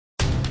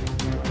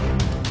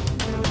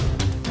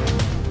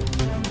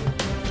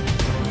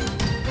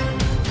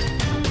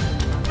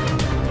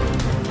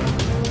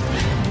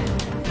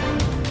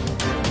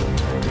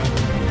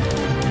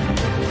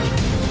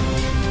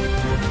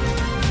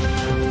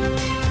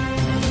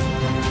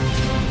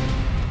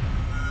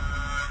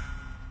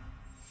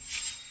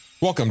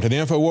Welcome to the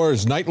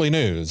INFOWARS Nightly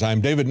News.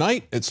 I'm David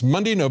Knight. It's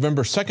Monday,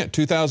 November 2nd,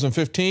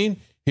 2015.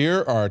 Here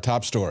are our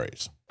top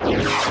stories.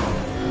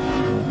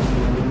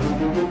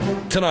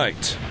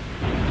 Tonight,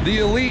 the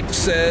elite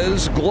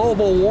says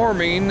global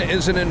warming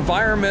is an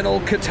environmental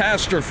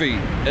catastrophe,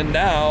 and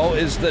now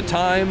is the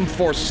time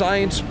for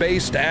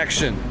science-based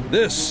action.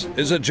 This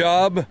is a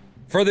job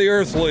for the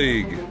Earth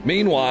League.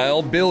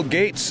 Meanwhile, Bill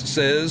Gates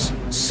says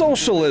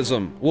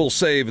socialism will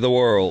save the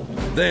world.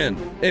 Then,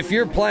 if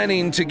you're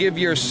planning to give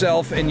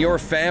yourself and your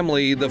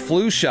family the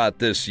flu shot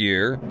this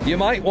year, you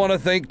might want to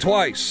think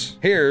twice.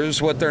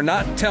 Here's what they're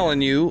not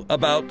telling you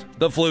about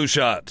the flu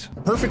shot.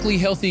 Perfectly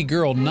healthy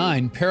girl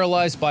 9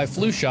 paralyzed by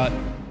flu shot,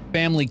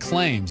 family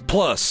claims.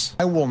 Plus,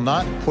 I will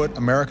not put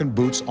American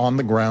boots on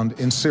the ground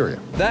in Syria.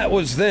 That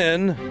was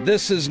then,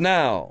 this is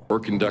now. We're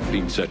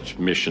conducting such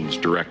missions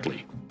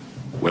directly,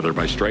 whether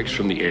by strikes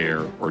from the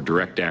air or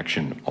direct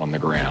action on the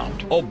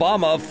ground.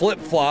 Obama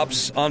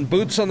flip-flops on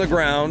boots on the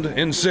ground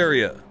in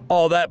Syria.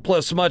 All that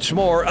plus much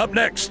more up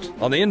next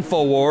on the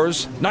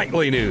INFOWARS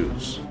Nightly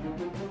News.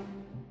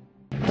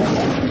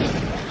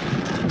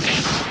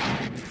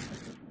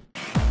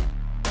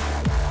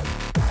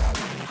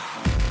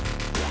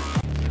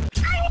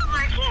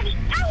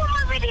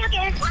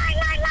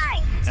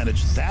 And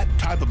it's that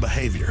type of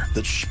behavior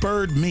that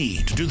spurred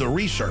me to do the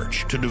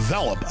research to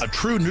develop a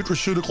true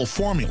nutraceutical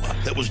formula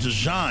that was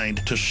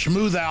designed to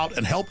smooth out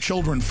and help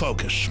children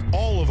focus.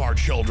 All of our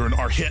children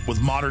are hit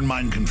with modern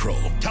mind control.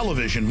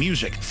 Television,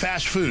 music,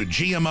 fast food,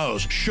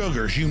 GMOs,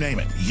 sugars, you name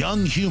it.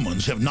 Young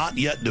humans have not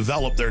yet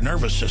developed their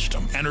nervous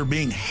system and are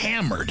being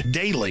hammered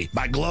daily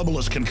by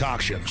globalist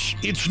concoctions.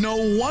 It's no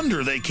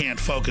wonder they can't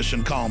focus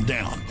and calm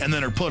down and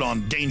then are put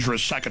on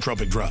dangerous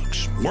psychotropic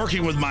drugs.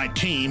 Working with my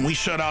team, we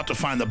set out to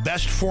find the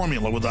best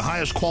formula with the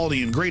highest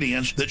quality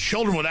ingredients that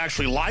children would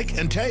actually like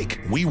and take.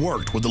 We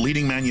worked with the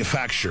leading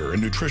manufacturer in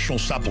nutritional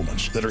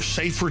supplements that are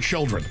safe for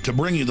children to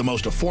bring you the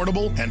most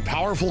affordable and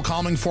powerful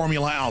calming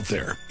formula out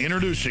there.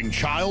 Introducing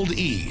Child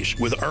Ease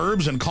with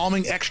herbs and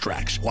calming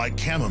extracts like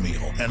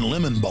chamomile and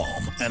lemon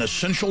balm and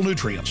essential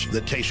nutrients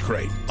that taste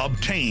great.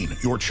 Obtain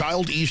your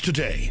Child Ease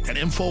today at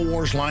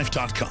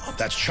InfoWarsLife.com.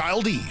 That's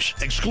Child Ease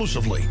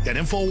exclusively at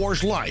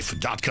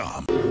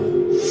InfoWarsLife.com.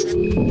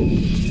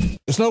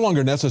 It's no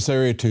longer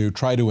necessary to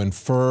try to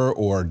infer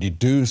or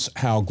deduce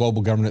how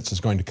global governance is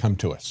going to come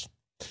to us.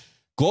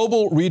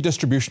 Global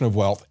redistribution of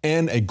wealth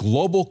and a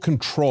global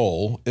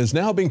control is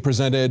now being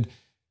presented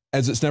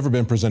as it's never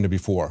been presented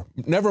before.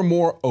 Never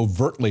more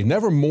overtly,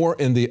 never more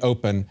in the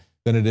open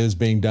than it is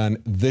being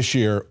done this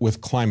year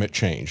with climate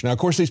change. Now, of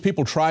course, these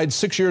people tried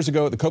 6 years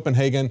ago at the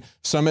Copenhagen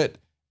summit,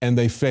 and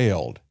they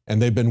failed.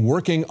 And they've been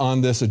working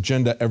on this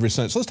agenda ever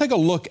since. Let's take a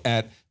look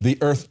at the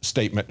Earth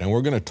Statement, and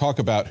we're going to talk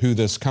about who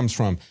this comes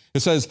from.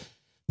 It says,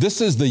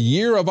 this is the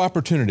year of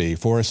opportunity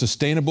for a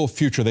sustainable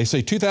future. They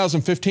say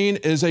 2015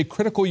 is a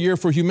critical year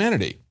for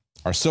humanity.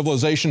 Our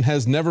civilization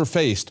has never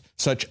faced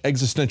such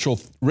existential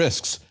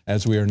risks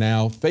as we are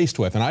now faced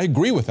with. And I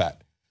agree with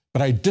that,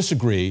 but I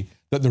disagree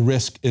that the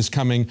risk is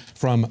coming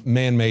from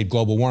man-made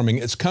global warming.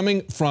 It's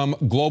coming from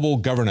global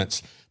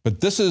governance. But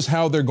this is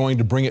how they're going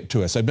to bring it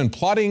to us. I've been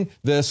plotting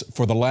this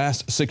for the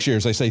last 6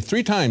 years. They say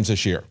 3 times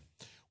this year.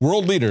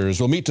 World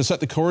leaders will meet to set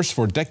the course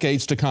for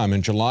decades to come.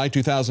 In July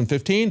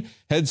 2015,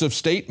 heads of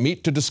state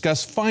meet to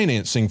discuss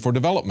financing for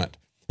development.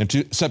 In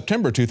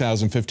September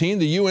 2015,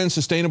 the UN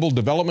Sustainable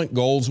Development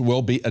Goals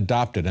will be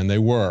adopted, and they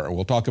were.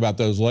 We'll talk about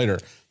those later.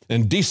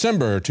 In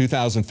December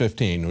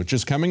 2015, which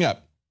is coming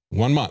up,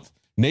 1 month,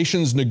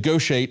 nations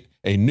negotiate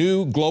a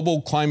new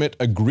global climate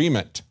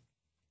agreement.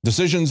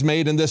 Decisions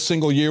made in this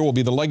single year will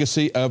be the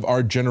legacy of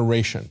our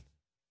generation.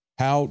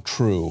 How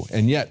true.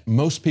 And yet,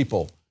 most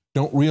people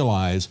don't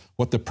realize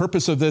what the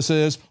purpose of this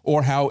is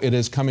or how it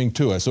is coming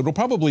to us. It'll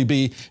probably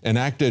be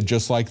enacted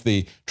just like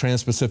the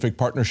Trans-Pacific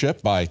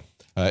Partnership by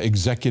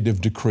executive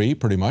decree,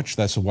 pretty much.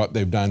 That's what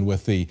they've done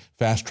with the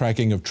fast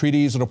tracking of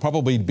treaties. It'll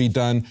probably be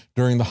done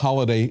during the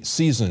holiday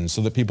season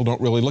so that people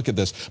don't really look at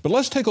this. But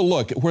let's take a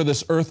look at where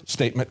this Earth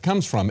Statement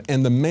comes from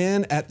and the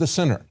man at the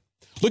center.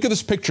 Look at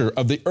this picture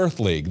of the Earth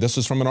League. This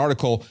is from an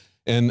article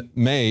in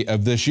May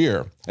of this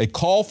year. A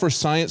call for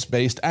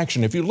science-based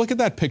action. If you look at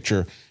that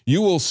picture,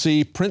 you will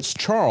see Prince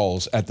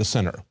Charles at the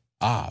center.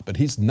 But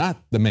he's not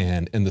the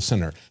man in the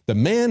center. The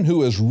man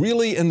who is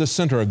really in the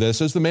center of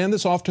this is the man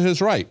that's off to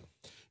his right,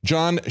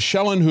 John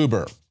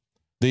Schellenhuber,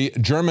 the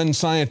German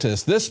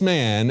scientist. This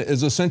man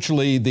is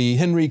essentially the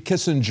Henry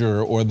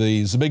Kissinger or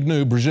the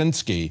Zbigniew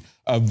Brzezinski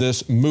of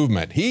this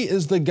movement. He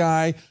is the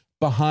guy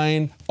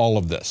behind all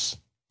of this.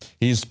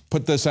 He's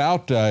put this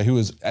out. He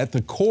was at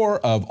the core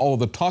of all of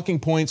the talking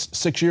points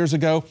 6 years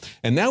ago.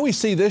 And now we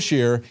see this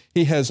year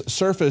he has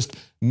surfaced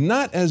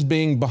not as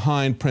being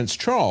behind Prince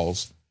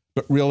Charles,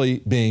 but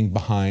really being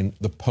behind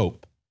the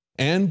Pope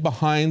and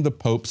behind the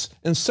Pope's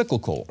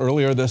encyclical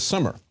earlier this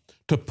summer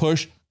to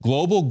push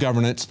global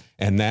governance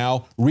and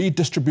now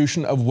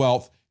redistribution of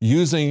wealth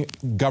using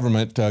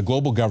government,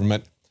 global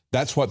government.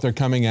 That's what they're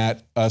coming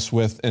at us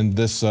with in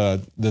this,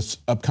 this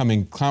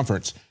upcoming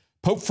conference.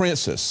 Pope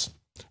Francis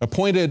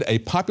appointed a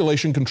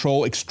population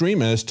control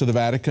extremist to the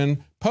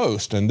Vatican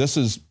post. And this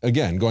is,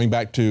 again, going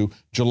back to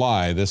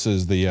July. This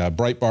is the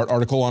Breitbart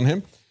article on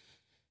him.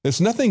 It's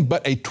nothing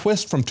but a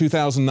twist from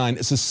 2009.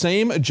 It's the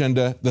same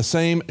agenda, the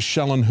same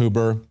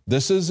Schellenhuber.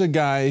 This is a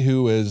guy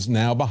who is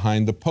now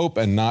behind the Pope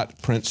and not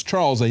Prince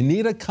Charles. They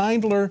need a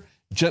kinder,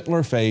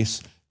 gentler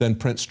face than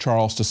Prince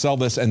Charles to sell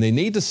this, and they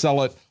need to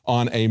sell it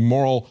on a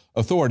moral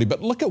authority.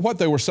 But look at what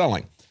they were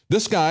selling.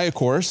 This guy, of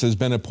course, has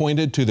been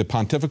appointed to the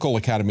Pontifical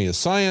Academy of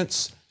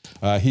Science.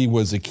 He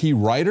was a key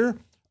writer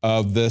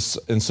of this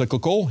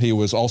encyclical. He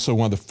was also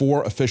one of the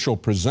 4 official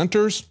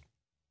presenters.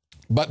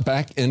 But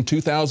back in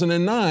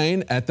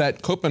 2009, at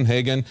that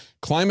Copenhagen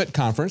climate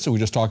conference that we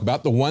just talked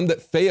about, the one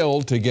that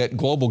failed to get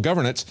global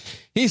governance,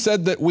 he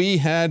said that we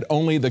had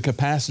only the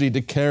capacity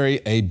to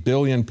carry 1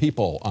 billion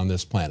people on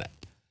this planet.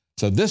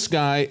 So this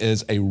guy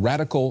is a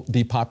radical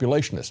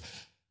depopulationist.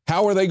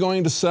 How are they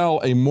going to sell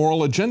a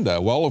moral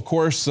agenda? Well, of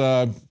course,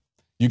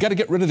 you got to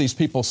get rid of these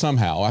people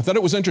somehow. I thought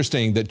it was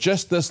interesting that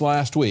just this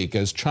last week,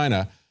 as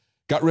China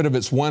got rid of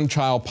its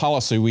one-child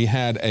policy, we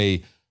had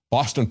a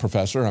Boston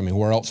professor, I mean,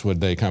 where else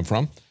would they come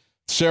from?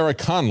 Sarah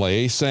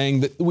Conley saying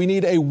that we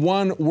need a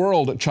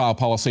one-world child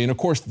policy. And of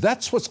course,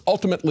 that's what's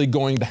ultimately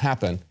going to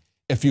happen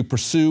if you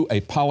pursue a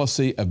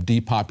policy of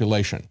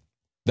depopulation.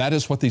 That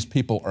is what these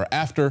people are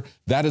after.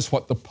 That is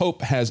what the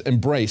Pope has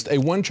embraced, a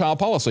one-child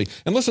policy.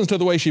 And listen to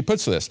the way she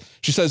puts this.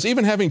 She says,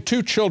 even having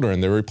 2 children,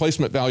 the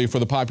replacement value for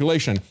the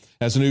population,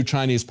 as the new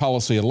Chinese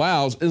policy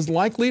allows, is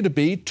likely to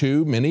be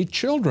too many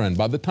children.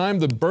 By the time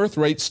the birth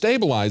rate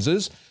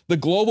stabilizes, the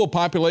global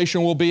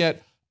population will be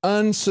at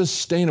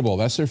unsustainable,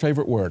 that's their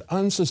favorite word,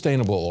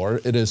 unsustainable, or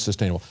it is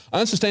sustainable,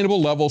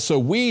 unsustainable level, so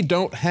we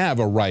don't have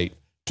a right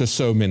to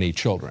so many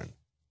children.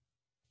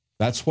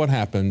 That's what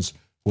happens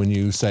when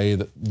you say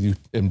that you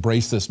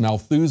embrace this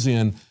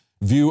Malthusian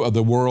view of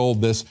the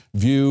world, this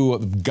view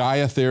of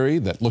Gaia theory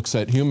that looks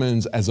at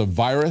humans as a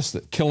virus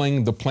that's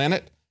killing the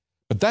planet.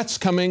 But that's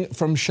coming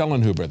from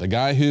Schellenhuber, the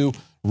guy who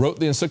wrote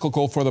the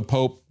encyclical for the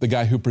Pope, the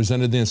guy who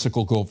presented the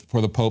encyclical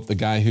for the Pope, the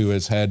guy who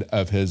is head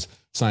of his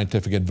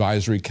scientific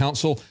advisory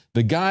council,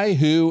 the guy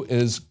who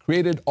has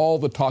created all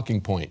the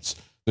talking points,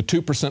 the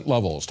 2%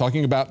 levels,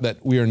 talking about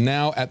that we are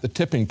now at the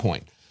tipping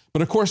point.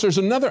 But of course, there's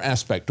another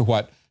aspect to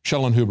what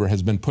Schellenhuber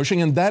has been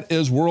pushing, and that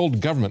is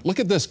world government. Look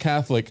at this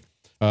Catholic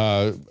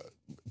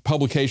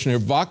publication here,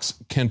 Vox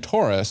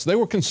Cantoris. They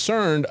were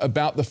concerned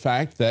about the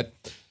fact that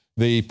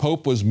the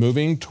Pope was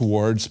moving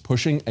towards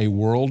pushing a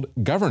world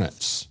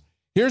governance.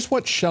 Here's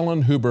what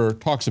Schellenhuber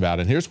talks about,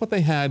 and here's what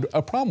they had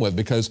a problem with,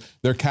 because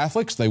they're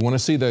Catholics. They want to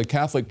see the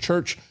Catholic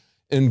Church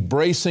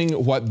embracing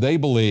what they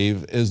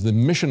believe is the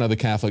mission of the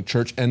Catholic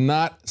Church and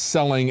not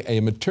selling a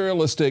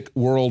materialistic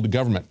world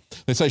government.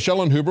 They say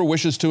Schellenhuber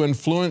wishes to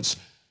influence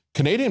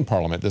Canadian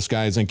Parliament. This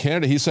guy is in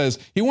Canada. He says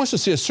he wants to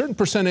see a certain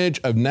percentage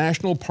of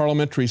national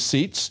parliamentary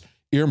seats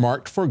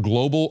earmarked for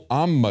global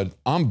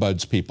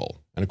ombuds people.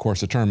 And of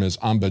course, the term is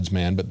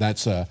ombudsman, but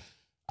that's, I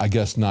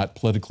guess, not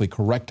politically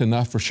correct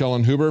enough for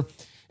Schellenhuber.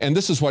 And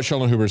this is what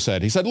Schellenhuber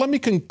said. He said, let me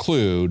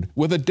conclude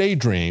with a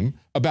daydream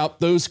about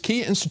those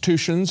key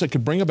institutions that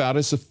could bring about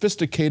a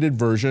sophisticated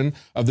version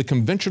of the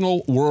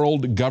conventional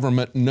world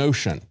government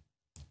notion.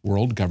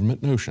 World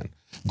government notion.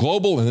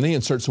 Global, and then he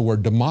inserts the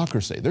word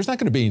democracy. There's not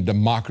going to be any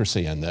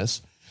democracy in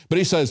this. But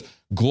he says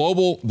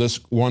global, this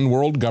one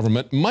world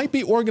government, might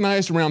be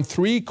organized around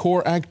 3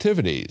 core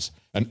activities: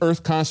 an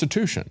Earth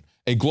Constitution,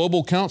 a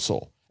global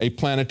council, a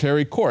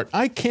planetary court.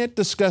 I can't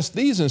discuss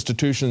these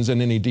institutions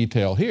in any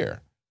detail here.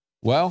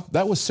 Well,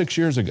 that was 6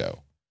 years ago.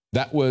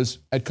 That was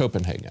at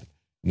Copenhagen.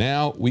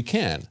 Now we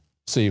can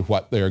see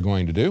what they're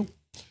going to do.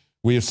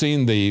 We have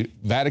seen the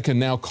Vatican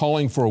now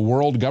calling for a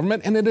world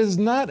government, and it is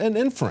not an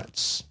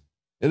inference.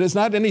 It is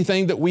not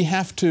anything that we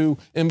have to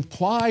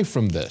imply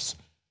from this.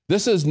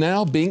 This is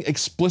now being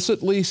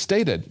explicitly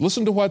stated.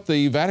 Listen to what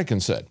the Vatican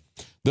said.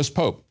 This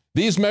Pope,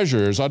 these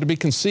measures ought to be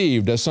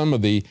conceived as some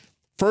of the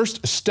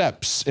first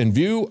steps in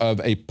view of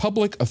a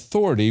public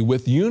authority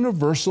with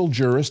universal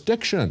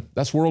jurisdiction.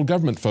 That's world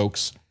government,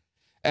 folks.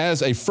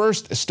 As a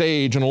first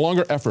stage in a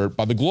longer effort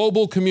by the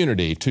global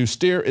community to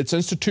steer its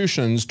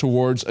institutions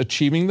towards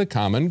achieving the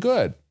common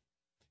good.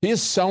 He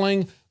is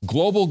selling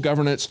global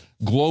governance,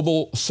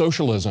 global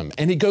socialism.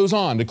 And he goes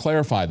on to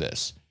clarify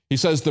this. He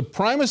says the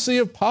primacy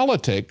of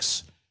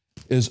politics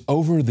is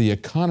over the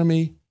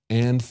economy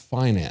and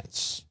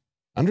finance.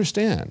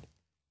 Understand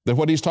that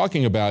what he's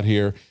talking about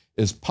here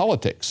is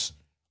politics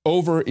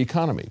over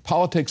economy,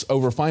 politics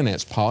over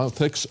finance,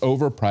 politics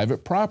over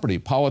private property,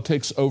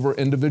 politics over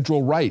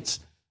individual rights.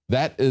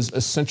 That is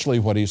essentially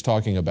what he's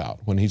talking about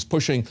when he's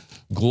pushing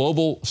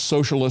global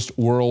socialist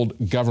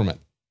world government.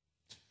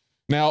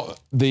 Now,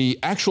 the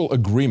actual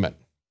agreement,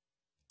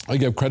 I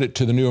give credit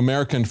to the New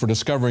American for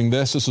discovering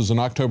this. This was on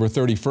October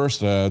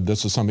 31st.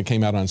 This is something that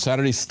came out on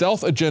Saturday.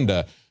 Stealth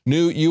agenda,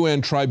 new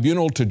UN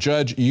tribunal to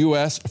judge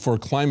U.S. for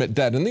climate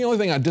debt. And the only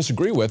thing I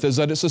disagree with is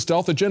that it's a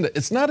stealth agenda.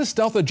 It's not a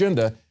stealth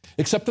agenda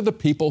except to the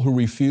people who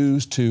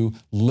refuse to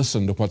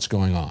listen to what's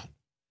going on.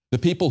 The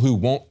people who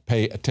won't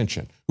pay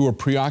attention, who are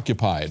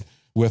preoccupied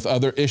with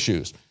other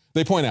issues.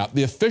 They point out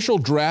the official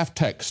draft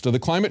text of the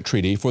climate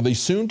treaty for the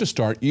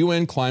soon-to-start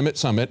UN Climate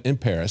Summit in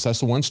Paris, that's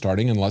the one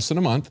starting in less than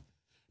a month,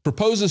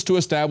 proposes to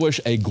establish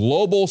a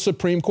global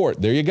Supreme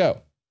Court. There you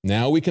go.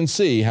 Now we can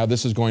see how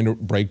this is going to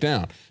break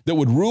down. That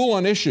would rule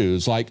on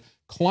issues like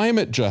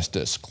climate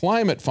justice,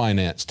 climate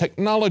finance,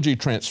 technology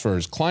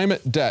transfers,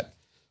 climate debt.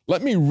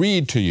 Let me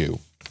read to you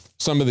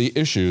some of the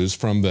issues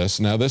from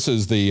this. Now, this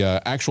is the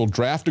actual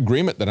draft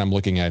agreement that I'm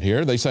looking at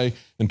here. They say,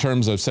 in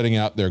terms of setting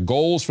out their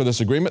goals for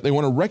this agreement, they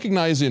want to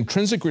recognize the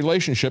intrinsic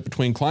relationship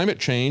between climate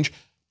change,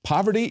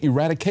 poverty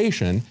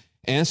eradication,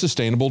 and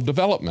sustainable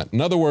development.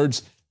 In other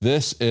words,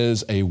 this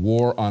is a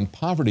war on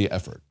poverty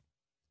effort,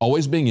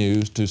 always being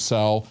used to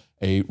sell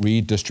a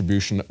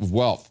redistribution of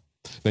wealth.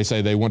 They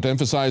say they want to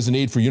emphasize the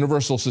need for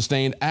universal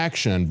sustained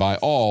action by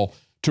all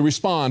to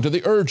respond to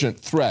the urgent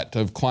threat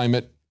of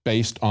climate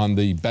based on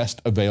the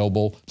best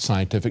available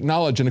scientific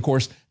knowledge. And of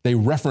course, they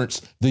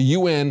reference the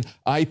UN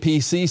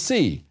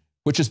IPCC,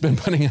 which has been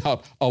putting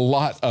out a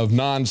lot of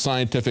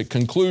non-scientific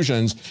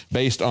conclusions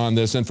based on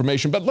this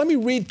information. But let me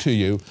read to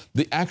you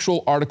the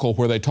actual article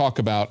where they talk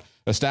about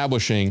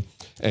establishing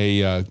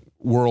a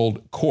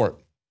world court.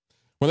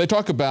 When they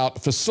talk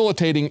about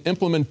facilitating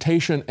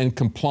implementation and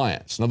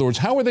compliance. In other words,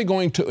 how are they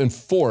going to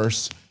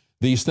enforce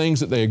these things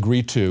that they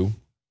agree to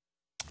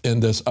in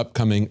this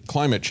upcoming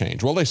climate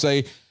change? Well, they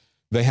say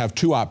they have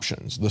two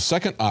options. The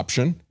second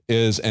option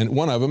is, and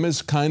one of them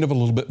is kind of a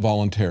little bit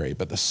voluntary,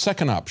 but the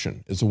second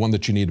option is the one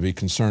that you need to be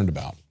concerned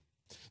about.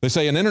 They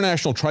say an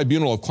international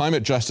tribunal of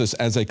climate justice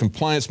as a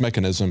compliance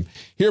mechanism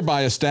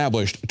hereby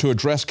established to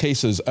address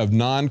cases of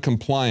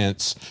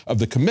non-compliance of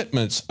the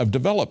commitments of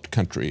developed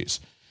countries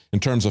in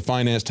terms of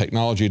finance,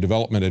 technology,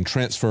 development, and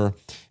transfer,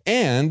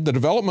 and the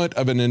development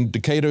of an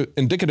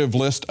indicative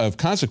list of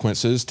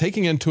consequences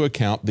taking into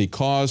account the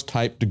cause,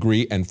 type,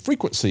 degree, and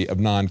frequency of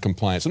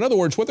non-compliance. In other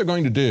words, what they're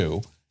going to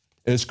do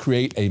is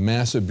create a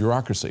massive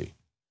bureaucracy,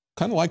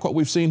 kind of like what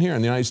we've seen here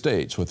in the United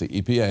States with the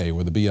EPA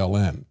or the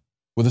BLM,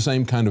 with the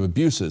same kind of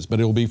abuses, but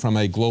it will be from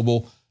a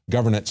global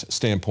governance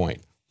standpoint.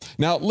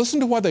 Now, listen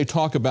to what they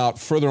talk about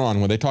further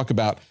on when they talk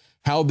about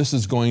how this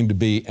is going to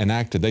be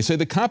enacted. They say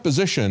the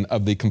composition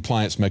of the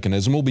compliance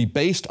mechanism will be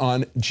based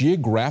on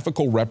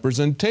geographical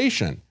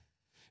representation.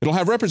 It'll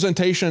have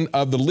representation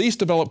of the least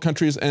developed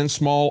countries and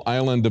small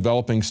island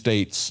developing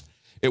states.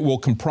 It will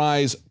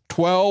comprise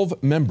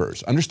 12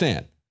 members.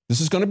 Understand,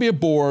 this is going to be a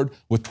board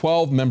with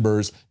 12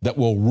 members that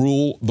will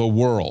rule the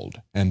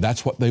world, and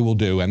that's what they will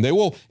do. And they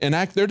will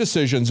enact their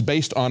decisions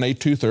based on a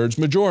 2/3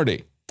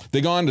 majority.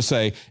 They go on to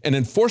say an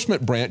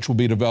enforcement branch will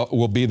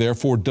be there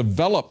for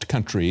developed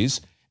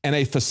countries and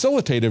a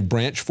facilitative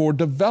branch for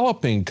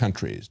developing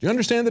countries. Do you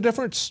understand the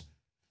difference?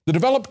 The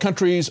developed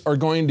countries are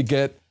going to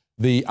get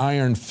the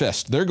iron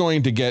fist. They're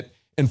going to get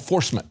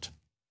enforcement.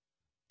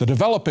 The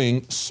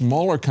developing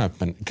smaller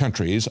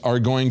countries are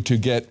going to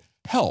get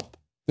help.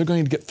 They're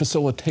going to get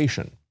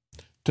facilitation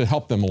to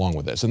help them along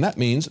with this. And that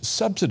means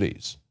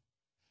subsidies.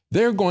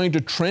 They're going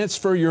to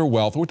transfer your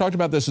wealth. We talked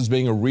about this as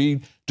being a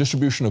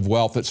redistribution of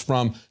wealth that's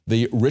from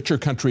the richer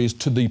countries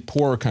to the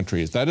poorer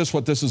countries. That is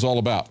what this is all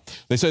about.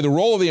 They say the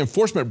role of the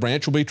enforcement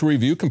branch will be to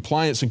review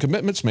compliance and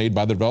commitments made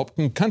by the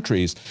developing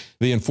countries.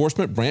 The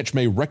enforcement branch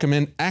may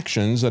recommend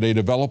actions that a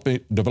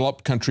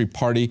developed country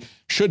party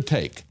should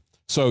take.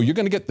 So you're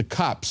going to get the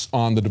cops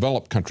on the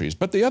developed countries,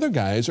 but the other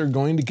guys are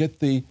going to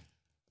get the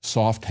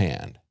soft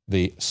hand,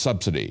 the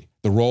subsidy.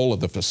 The role of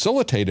the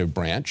facilitative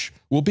branch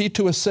will be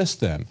to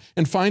assist them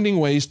in finding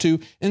ways to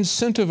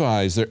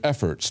incentivize their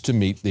efforts to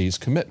meet these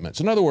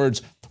commitments. In other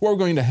words, what we're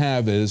going to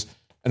have is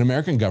an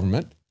American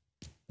government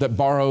that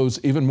borrows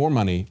even more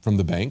money from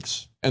the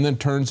banks and then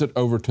turns it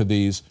over to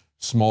these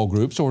small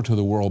groups or to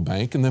the World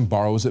Bank and then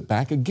borrows it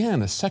back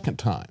again a second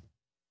time.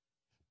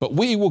 But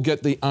we will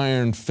get the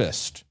iron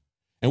fist.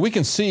 And we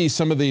can see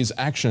some of these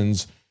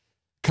actions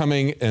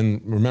coming,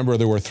 and remember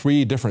there were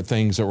 3 different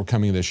things that were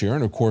coming this year,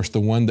 and of course the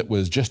one that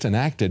was just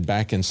enacted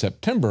back in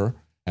September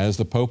as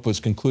the Pope was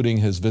concluding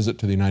his visit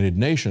to the United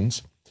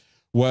Nations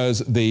was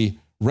the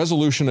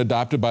resolution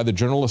adopted by the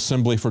General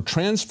Assembly for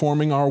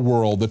transforming our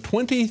world, the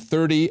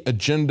 2030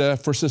 Agenda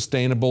for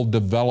Sustainable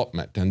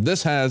Development. And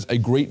this has a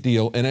great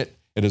deal in it.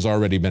 It has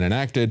already been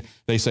enacted.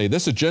 They say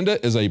this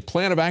agenda is a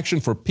plan of action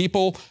for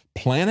people,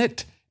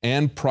 planet,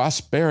 and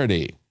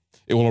prosperity.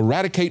 It will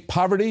eradicate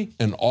poverty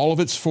in all of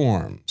its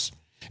forms.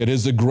 It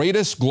is the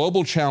greatest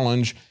global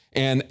challenge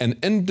and an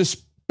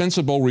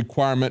indispensable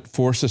requirement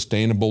for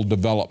sustainable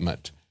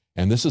development.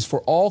 And this is for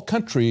all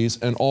countries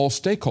and all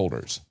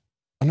stakeholders.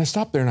 And I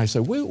stop there and I say,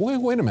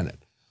 wait a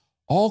minute.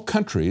 All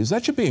countries,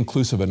 that should be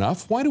inclusive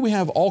enough. Why do we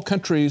have all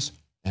countries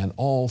and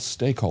all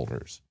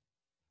stakeholders?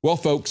 Well,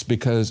 folks,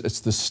 because it's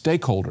the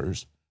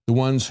stakeholders, the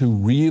ones who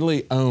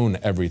really own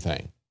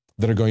everything,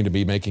 that are going to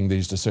be making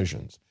these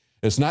decisions.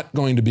 It's not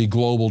going to be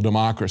global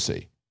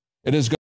democracy. It is